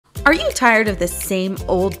Are you tired of the same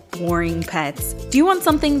old boring pets? Do you want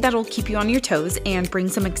something that'll keep you on your toes and bring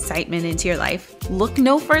some excitement into your life? Look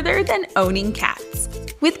no further than owning cats.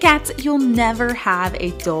 With cats, you'll never have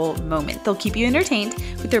a dull moment. They'll keep you entertained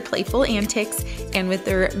with their playful antics and with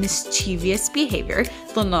their mischievous behavior.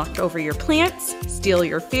 They'll knock over your plants, steal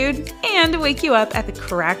your food, and wake you up at the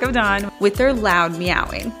crack of dawn with their loud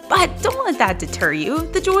meowing. But don't let that deter you.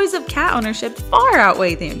 The joys of cat ownership far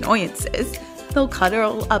outweigh the annoyances. They'll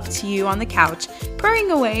cuddle up to you on the couch,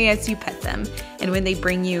 purring away as you pet them. And when they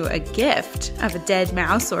bring you a gift of a dead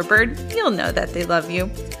mouse or bird, you'll know that they love you.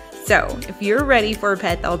 So, if you're ready for a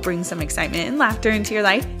pet that'll bring some excitement and laughter into your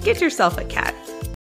life, get yourself a cat.